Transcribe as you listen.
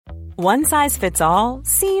One size fits all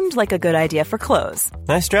seemed like a good idea for clothes.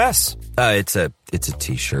 Nice dress. It's a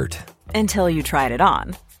t-shirt. Until you tried it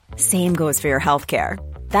on. Same goes for your healthcare.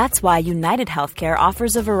 That's why United Healthcare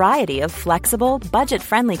offers a variety of flexible,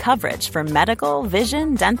 budget-friendly coverage for medical,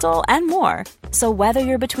 vision, dental, and more. So whether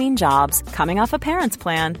you're between jobs, coming off a parent's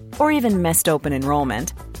plan, or even missed open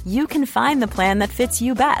enrollment, you can find the plan that fits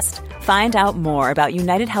you best. Find out more about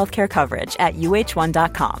United Healthcare coverage at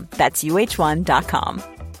uh1.com. That's uh1.com.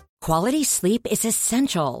 Quality sleep is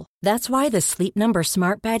essential. That's why the Sleep Number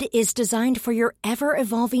Smart Bed is designed for your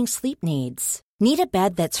ever-evolving sleep needs. Need a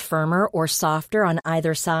bed that's firmer or softer on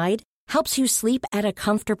either side? Helps you sleep at a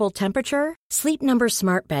comfortable temperature? Sleep Number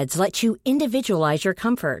Smart Beds let you individualize your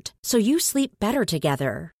comfort, so you sleep better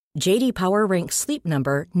together. J.D. Power ranks Sleep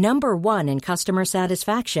Number number 1 in customer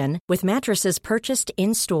satisfaction with mattresses purchased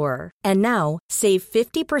in-store. And now, save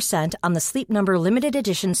 50% on the Sleep Number Limited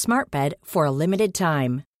Edition Smart Bed for a limited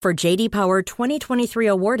time. For J.D. Power 2023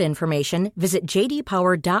 award information, visit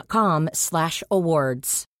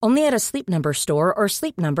jdpower.com/awards. Only at a Sleep Number store or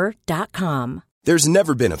sleepnumber.com. There's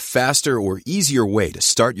never been a faster or easier way to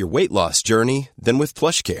start your weight loss journey than with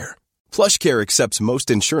PlushCare. PlushCare accepts most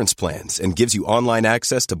insurance plans and gives you online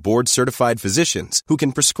access to board-certified physicians who can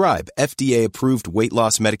prescribe FDA-approved weight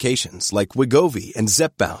loss medications like Wegovy and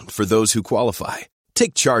Zepbound for those who qualify.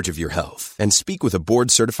 Take charge of your health and speak with a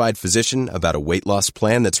board-certified physician about a weight loss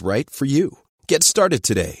plan that's right for you. Get started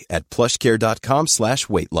today at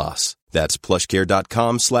plushcare.com/weight loss. That's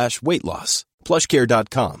plushcare.com/weight loss.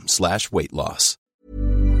 plushcare.com/weight loss.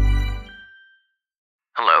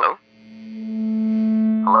 Hello?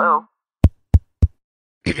 Hello?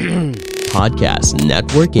 Podcast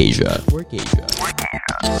Network Asia.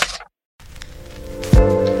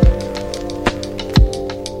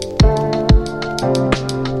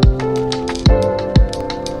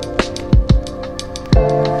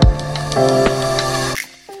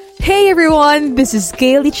 Hey everyone, this is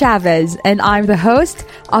Kaylee Chavez, and I'm the host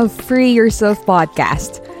of Free Yourself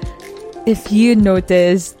Podcast. If you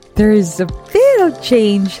notice, there's a bit of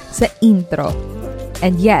change sa intro.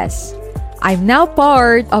 And yes, I'm now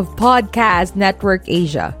part of Podcast Network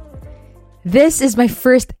Asia. This is my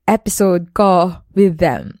first episode ko with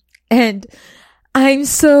them. And I'm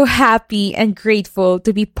so happy and grateful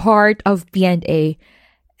to be part of PNA.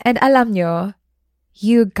 And alam nyo,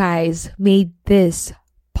 you guys made this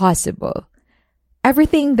possible.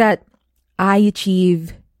 Everything that I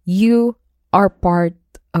achieve, you are part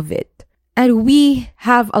of it. And we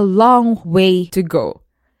have a long way to go.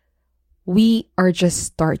 We are just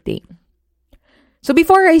starting. So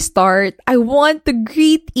before I start, I want to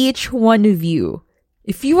greet each one of you.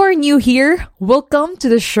 If you are new here, welcome to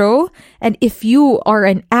the show. And if you are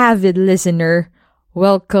an avid listener,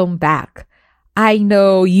 welcome back. I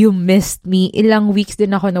know you missed me. Ilang weeks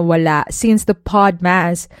din ako nawala since the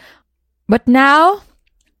Podmas. But now,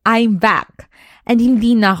 I'm back. And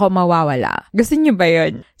hindi na ako mawawala. Gusto niyo ba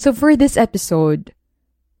yun? So for this episode,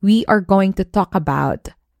 we are going to talk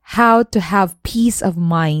about how to have peace of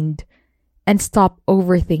mind and stop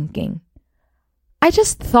overthinking. I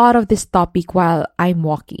just thought of this topic while I'm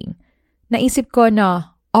walking. Naisip ko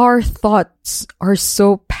na our thoughts are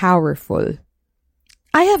so powerful.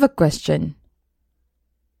 I have a question.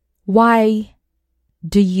 Why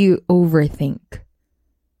do you overthink?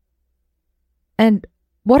 And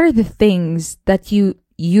what are the things that you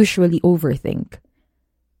usually overthink?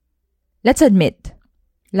 Let's admit,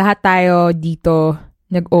 lahat tayo dito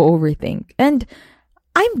nag-o-overthink. And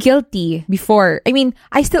I'm guilty before. I mean,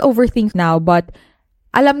 I still overthink now, but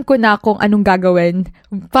alam ko na kung anong gagawin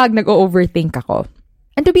pag nag-o-overthink ako.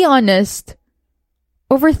 And to be honest,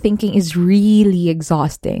 overthinking is really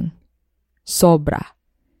exhausting. Sobra.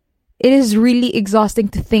 It is really exhausting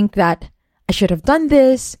to think that I should have done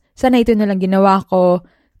this. Sana ito na lang ginawa ko.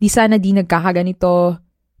 Di sana di nagkakaganito.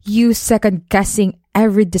 You second-guessing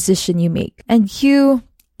every decision you make. And you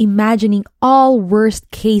imagining all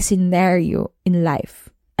worst-case scenario in life.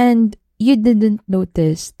 And you didn't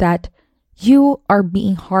notice that you are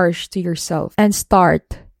being harsh to yourself and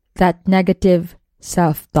start that negative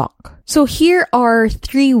self-talk. So here are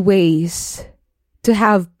 3 ways to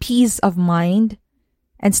have peace of mind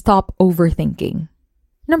and stop overthinking.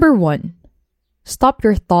 Number 1, stop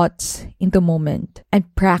your thoughts in the moment and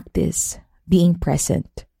practice being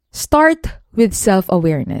present. Start with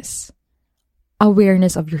self-awareness.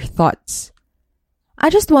 Awareness of your thoughts. I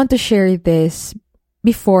just want to share this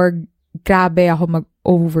before grabe ako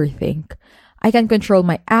mag-overthink. I can control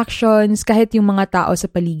my actions kahit yung mga tao sa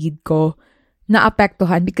paligid ko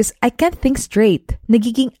naapektuhan because I can't think straight.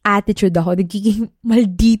 Nagiging attitude ako, nagiging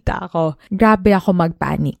maldita ako. Grabe ako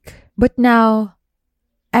magpanic. But now,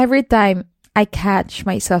 Every time I catch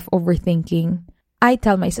myself overthinking, I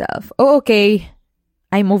tell myself, oh, okay,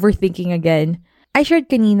 I'm overthinking again. I shared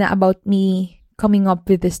kanina about me coming up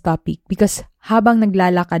with this topic because habang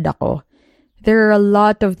naglalakad ako, there are a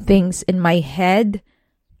lot of things in my head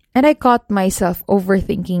and I caught myself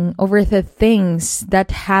overthinking over the things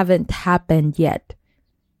that haven't happened yet.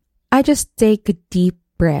 I just take a deep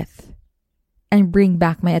breath and bring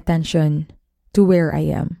back my attention to where I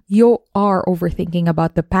am. You are overthinking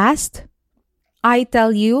about the past. I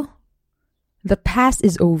tell you, the past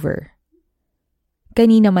is over.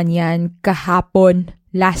 Kanina man yan, kahapon,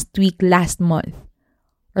 last week, last month,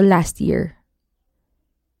 or last year.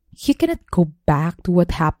 You cannot go back to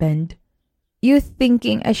what happened. You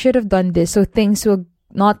thinking, I should have done this so things will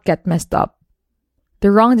not get messed up.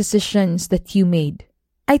 The wrong decisions that you made.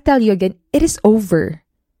 I tell you again, it is over.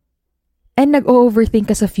 And nag-overthink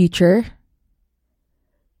ka sa future?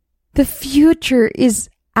 The future is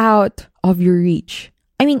out of your reach.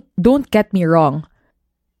 I mean, don't get me wrong.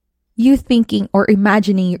 You thinking or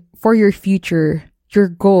imagining for your future, your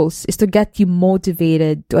goals is to get you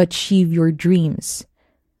motivated to achieve your dreams.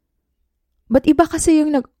 But iba kasi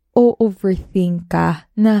yung nag-overthink ka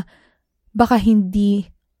na baka hindi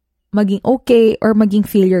maging okay or maging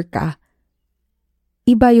failure ka.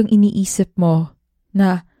 Iba yung iniisip mo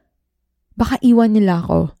na baka iwan nila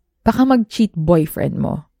ako, baka mag-cheat boyfriend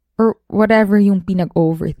mo, or whatever yung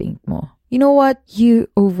pinag-overthink mo. You know what? You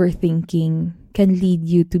overthinking can lead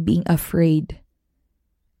you to being afraid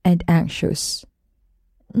and anxious.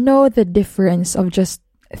 Know the difference of just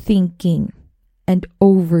thinking and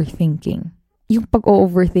overthinking. Yung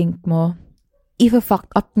pag-overthink mo, if-fuck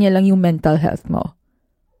up niya lang yung mental health mo.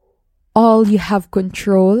 All you have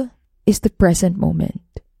control is the present moment.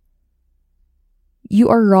 You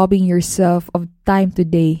are robbing yourself of time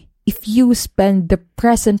today if you spend the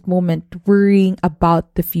present moment worrying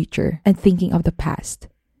about the future and thinking of the past.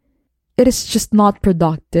 It is just not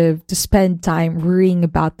productive to spend time worrying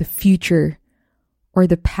about the future or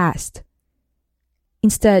the past.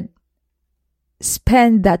 Instead,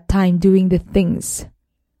 spend that time doing the things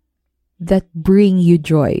that bring you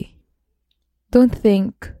joy. Don't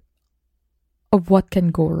think of what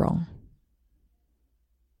can go wrong,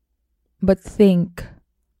 but think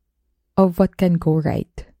of what can go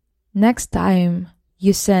right. Next time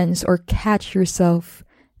you sense or catch yourself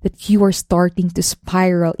that you are starting to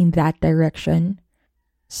spiral in that direction,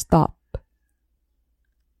 stop.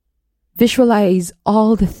 Visualize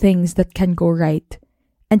all the things that can go right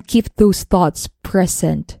and keep those thoughts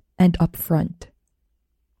present and upfront.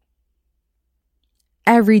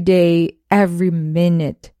 Every day, every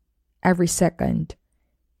minute, every second,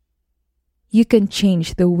 you can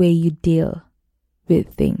change the way you deal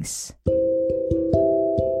with things.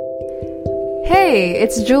 Hey,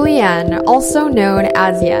 it's Julianne, also known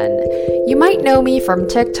as Yen. You might know me from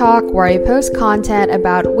TikTok, where I post content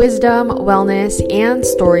about wisdom, wellness, and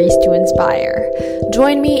stories to inspire.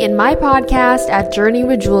 Join me in my podcast at Journey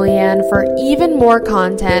with Julianne for even more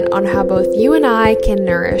content on how both you and I can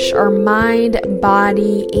nourish our mind,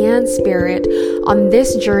 body, and spirit on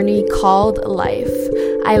this journey called life.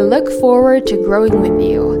 I look forward to growing with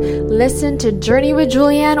you. Listen to Journey with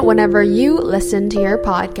Julianne whenever you listen to your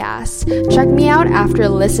podcasts. Check me out after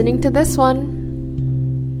listening to this one.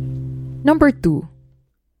 Number 2,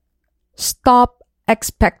 stop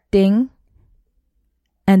expecting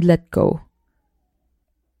and let go.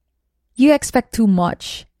 You expect too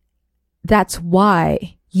much. That's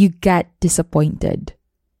why you get disappointed.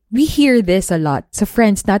 We hear this a lot sa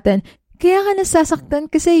friends natin. Kaya ka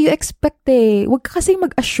nasasaktan kasi you expect eh. Huwag ka kasing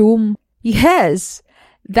mag-assume. Yes,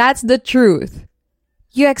 that's the truth.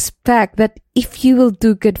 You expect that if you will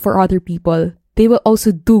do good for other people, they will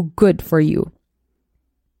also do good for you.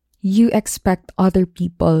 You expect other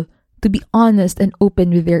people to be honest and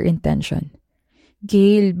open with their intention.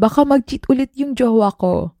 Gail, baka mag-cheat ulit yung jowa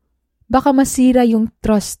ko. Baka masira yung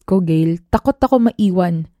trust ko, Gail. Takot ako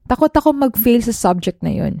maiwan. Takot ako mag-fail sa subject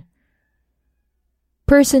na yun.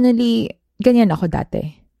 Personally, ganyan ako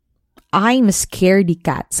dati. I'm a scaredy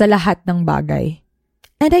cat sa lahat ng bagay.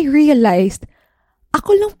 And I realized,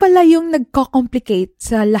 ako lang pala yung nagko-complicate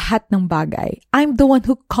sa lahat ng bagay. I'm the one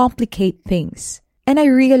who complicate things. And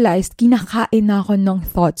I realized, kinakain na ako ng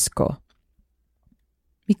thoughts ko.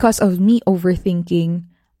 Because of me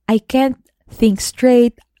overthinking, I can't think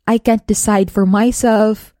straight, I can't decide for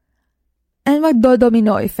myself, and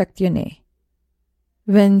magdo-domino effect yun eh.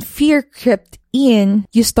 When fear crept in,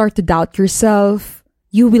 you start to doubt yourself,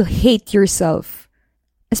 you will hate yourself,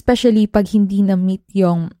 especially pag hindi na-meet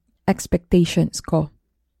yung expectations ko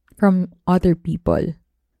from other people.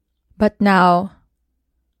 But now,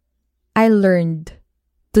 I learned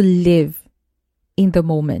to live in the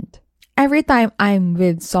moment. Every time I'm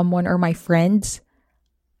with someone or my friends,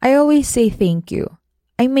 I always say thank you.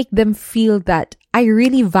 I make them feel that I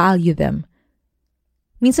really value them.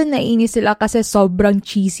 Minsan naiinis sila kasi sobrang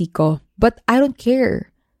cheesy ko, but I don't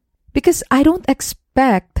care. Because I don't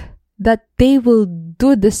expect that they will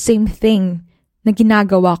do the same thing na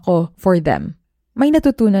ginagawa ko for them. May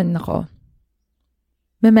natutunan ako.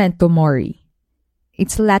 Memento mori.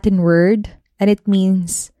 It's a Latin word and it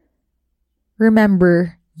means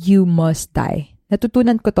remember you must die.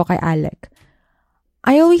 Natutunan ko to kay Alec.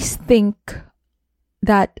 I always think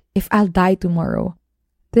that if I'll die tomorrow,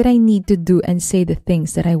 that I need to do and say the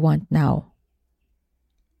things that I want now.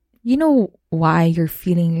 You know why you're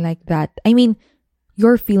feeling like that? I mean,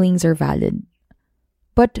 your feelings are valid.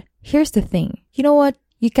 But here's the thing. You know what?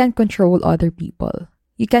 You can't control other people.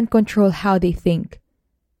 You can't control how they think.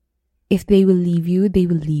 If they will leave you, they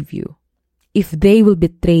will leave you. If they will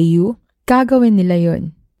betray you, gagawin nila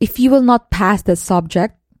yun. If you will not pass that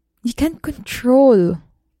subject, you can't control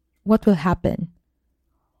what will happen.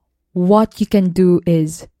 What you can do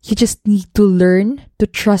is you just need to learn to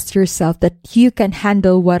trust yourself that you can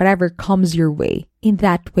handle whatever comes your way. In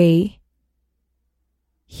that way,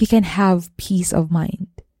 you can have peace of mind.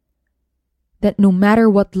 That no matter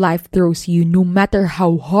what life throws you, no matter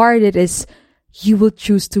how hard it is, you will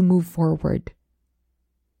choose to move forward.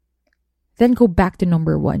 Then go back to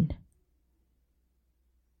number 1.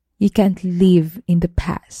 You can't live in the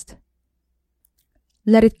past.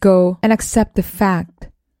 Let it go and accept the fact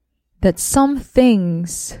that some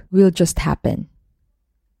things will just happen.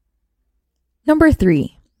 Number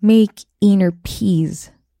 3, make inner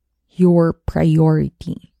peace your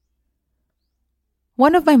priority.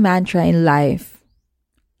 One of my mantra in life,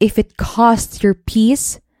 if it costs your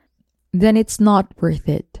peace, then it's not worth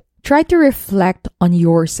it. Try to reflect on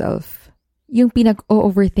yourself. Yung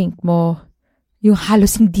pinag-overthink mo, yung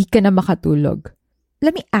halos hindi ka na makatulog.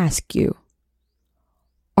 Let me ask you,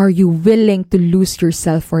 are you willing to lose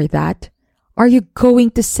yourself for that? Are you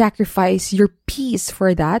going to sacrifice your peace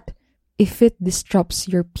for that if it disrupts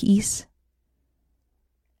your peace?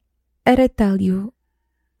 And I tell you,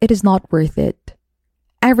 it is not worth it.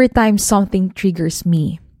 Every time something triggers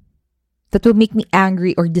me that will make me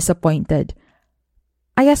angry or disappointed,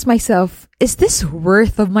 I ask myself, is this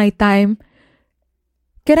worth of my time?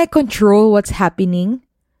 Can I control what's happening?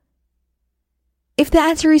 If the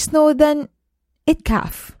answer is no, then it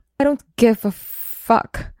calf. I don't give a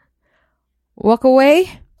fuck. Walk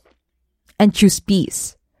away and choose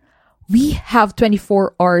peace. We have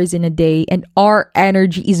 24 hours in a day and our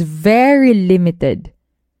energy is very limited.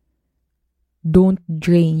 Don't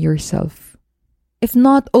drain yourself. If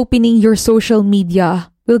not opening your social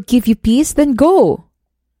media will give you peace, then go.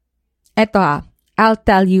 Eto I'll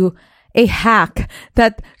tell you a hack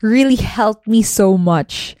that really helped me so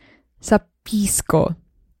much sa peace ko.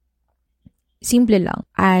 Simple lang.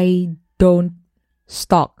 I don't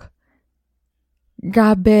stalk.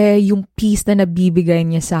 Grabe yung peace na nabibigay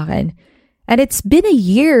niya sa akin. And it's been a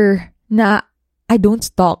year na I don't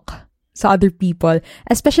stalk sa other people,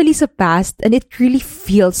 especially sa past, and it really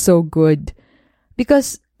feels so good.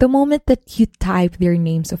 Because the moment that you type their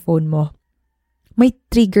name sa phone mo, may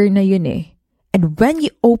trigger na yun eh. And when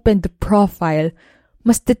you open the profile,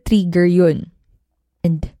 mas trigger yun.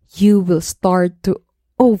 And you will start to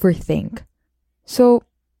overthink. So,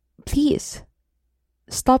 please,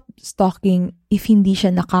 stop stalking if hindi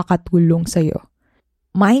siya nakakatulong sa'yo.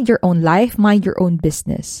 Mind your own life, mind your own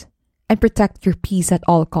business, and protect your peace at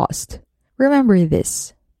all cost. Remember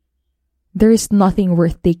this. There is nothing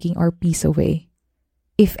worth taking our peace away.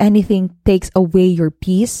 If anything takes away your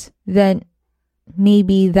peace, then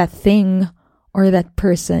maybe that thing or that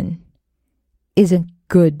person isn't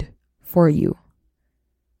good for you.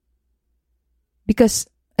 Because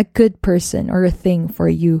a good person or a thing for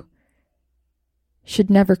you should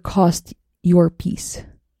never cost your peace,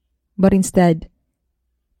 but instead,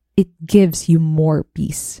 it gives you more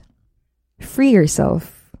peace. Free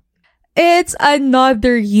yourself. It's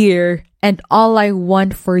another year, and all I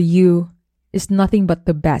want for you is nothing but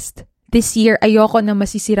the best. This year, ayoko na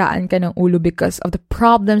masisiraan ka ng ulo because of the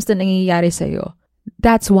problems na nangyayari sa'yo.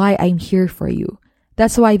 That's why I'm here for you.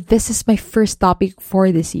 That's why this is my first topic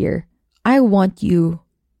for this year. I want you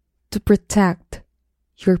to protect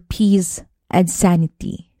your peace and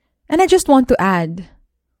sanity. And I just want to add,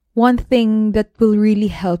 one thing that will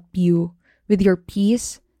really help you with your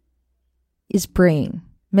peace is praying,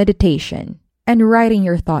 meditation, and writing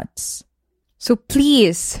your thoughts. So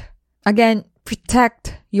please, again,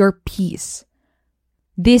 protect your peace.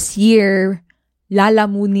 This year,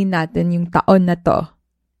 lalamunin natin yung taon na to.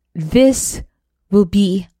 This will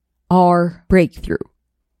be our breakthrough.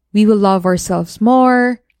 We will love ourselves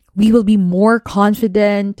more. We will be more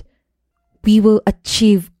confident. We will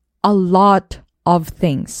achieve a lot of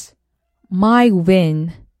things. My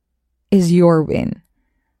win is your win.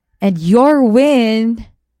 And your win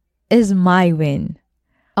is my win.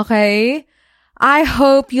 Okay? I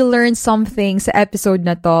hope you learned something sa episode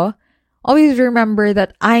na to. Always remember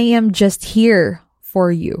that I am just here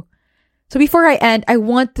for you. So before I end, I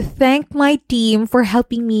want to thank my team for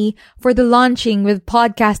helping me for the launching with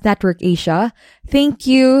Podcast Network Asia. Thank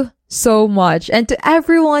you so much. And to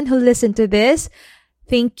everyone who listened to this,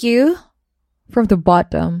 thank you from the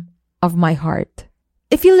bottom of my heart.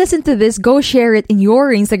 If you listen to this, go share it in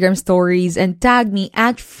your Instagram stories and tag me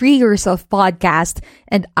at Free Yourself Podcast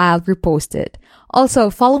and I'll repost it. Also,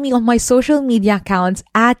 follow me on my social media accounts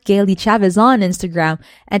at Gaily Chavez on Instagram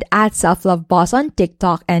and at SelfLoveBoss on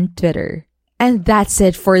TikTok and Twitter. And that's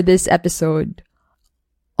it for this episode.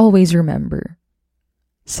 Always remember,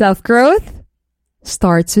 self-growth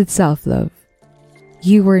starts with self-love.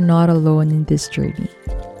 You were not alone in this journey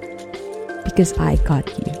because I got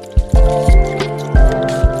you.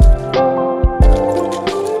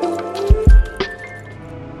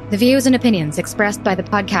 The views and opinions expressed by the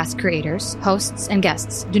podcast creators, hosts, and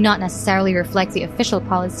guests do not necessarily reflect the official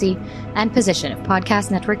policy and position of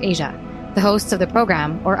Podcast Network Asia, the hosts of the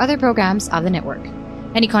program, or other programs of the network.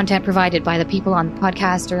 Any content provided by the people on the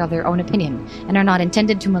podcast are of their own opinion and are not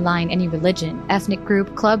intended to malign any religion, ethnic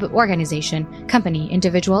group, club, organization, company,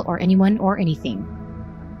 individual, or anyone or anything.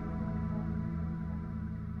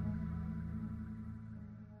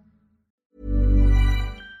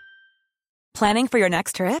 Planning for your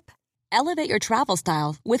next trip? Elevate your travel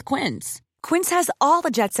style with Quince. Quince has all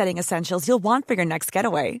the jet-setting essentials you'll want for your next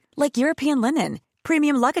getaway, like European linen,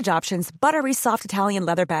 premium luggage options, buttery soft Italian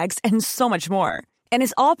leather bags, and so much more. And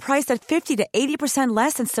is all priced at 50 to 80%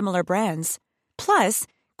 less than similar brands. Plus,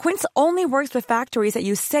 Quince only works with factories that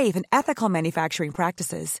use safe and ethical manufacturing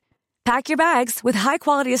practices. Pack your bags with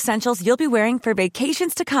high-quality essentials you'll be wearing for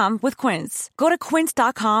vacations to come with Quince. Go to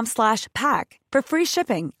quince.com/pack for free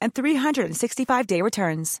shipping and 365-day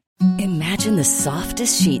returns. Imagine the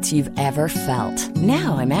softest sheets you've ever felt.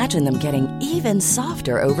 Now imagine them getting even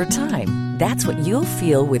softer over time. That's what you'll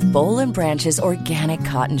feel with Boll & Branch's organic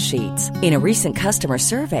cotton sheets. In a recent customer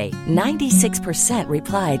survey, 96%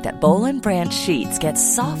 replied that Boll & Branch sheets get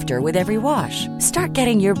softer with every wash. Start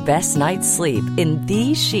getting your best night's sleep in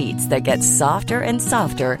these sheets that get softer and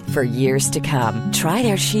softer for years to come. Try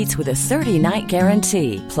their sheets with a 30-night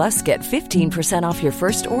guarantee. Plus, get 15% off your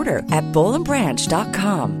first order at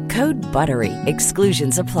bollandbranch.com. Code BUTTERY.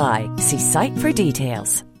 Exclusions apply. See site for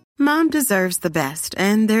details. Mom deserves the best,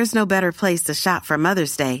 and there's no better place to shop for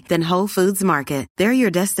Mother's Day than Whole Foods Market. They're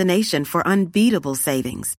your destination for unbeatable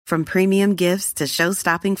savings, from premium gifts to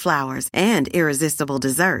show-stopping flowers and irresistible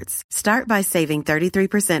desserts. Start by saving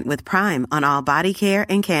 33% with Prime on all body care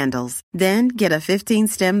and candles. Then get a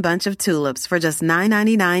 15-stem bunch of tulips for just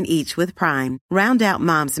 $9.99 each with Prime. Round out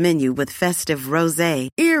Mom's menu with festive rosé,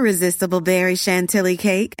 irresistible berry chantilly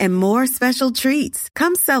cake, and more special treats.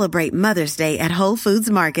 Come celebrate Mother's Day at Whole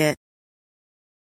Foods Market.